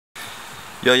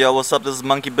Yo, what's up? This is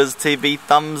Monkey Biz TV.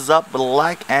 Thumbs up,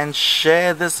 like, and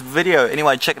share this video.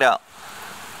 Anyway, check it out.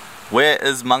 Where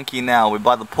is Monkey now? We're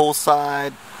by the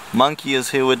poolside. Monkey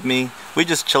is here with me. We're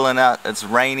just chilling out. It's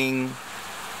raining.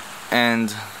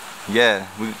 And yeah,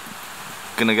 we're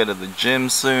gonna go to the gym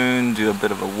soon, do a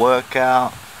bit of a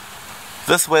workout.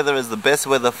 This weather is the best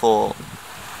weather for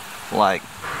like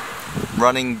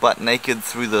running butt naked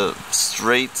through the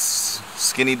streets,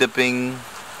 skinny dipping,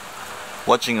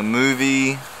 watching a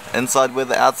movie, inside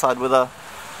weather, outside weather.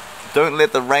 Don't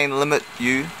let the rain limit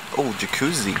you. Oh,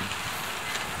 jacuzzi.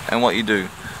 And what you do.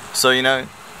 So, you know,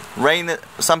 rain,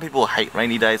 some people hate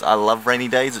rainy days. I love rainy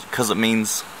days because it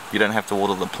means you don't have to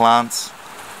water the plants.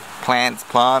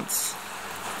 Plants.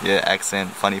 Yeah, accent,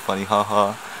 funny,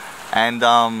 haha. And,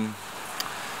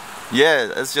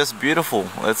 yeah, it's just beautiful.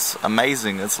 It's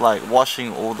amazing. It's like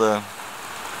washing all the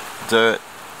dirt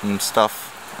and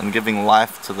stuff and giving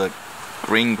life to the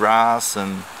green grass,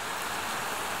 and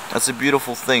that's a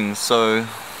beautiful thing. So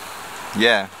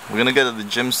yeah, we're gonna go to the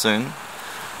gym soon.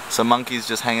 So Monkey's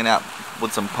just hanging out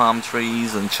with some palm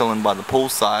trees and chilling by the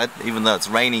poolside, even though it's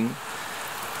raining.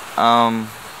 And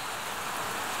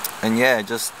yeah,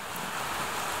 just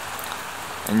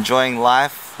enjoying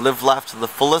life. Live life to the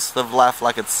fullest. Live life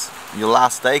like it's your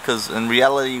last day, because in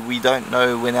reality we don't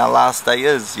know when our last day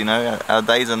is. You know, our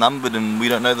days are numbered and we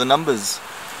don't know the numbers.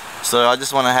 So I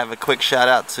just want to have a quick shout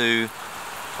out to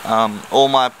all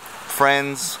my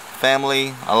friends,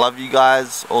 family. I love you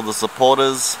guys, all the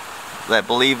supporters that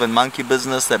believe in monkey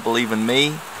business, that believe in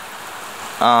me.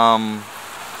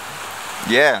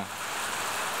 Yeah,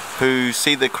 who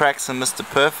see the cracks in Mr.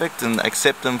 Perfect and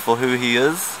accept him for who he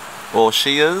is, or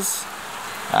she is.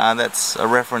 That's a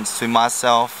reference to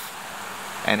myself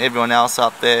and everyone else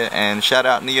out there. And shout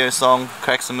out Neo's song,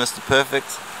 Cracks in Mr.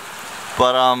 Perfect.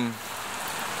 But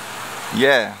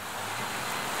yeah,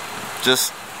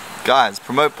 just guys,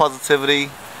 promote positivity,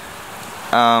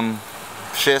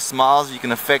 share smiles. You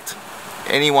can affect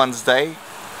anyone's day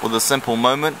with a simple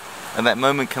moment, and that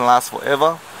moment can last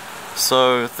forever.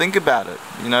 So think about it.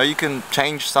 You know, you can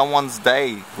change someone's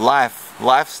day,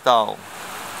 lifestyle,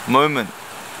 moment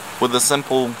with a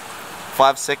simple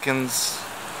 5 seconds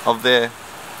of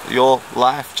your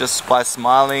life, just by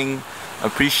smiling,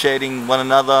 appreciating one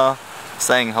another,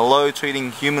 saying hello,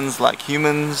 treating humans like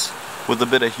humans with a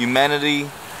bit of humanity.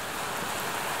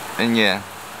 And yeah,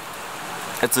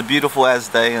 it's a beautiful ass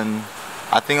day, and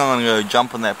I think I'm gonna go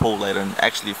jump in that pool later and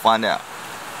actually find out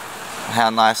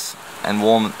how nice and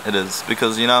warm it is.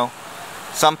 Because, you know,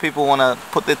 some people want to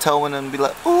put their toe in and be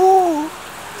like, ooh,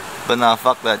 but nah,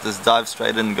 fuck that, just dive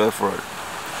straight in and go for it.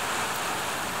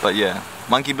 But yeah,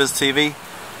 Monkey Biz TV,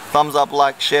 thumbs up,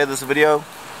 like, share this video.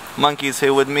 Monkey's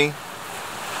here with me.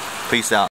 Peace out.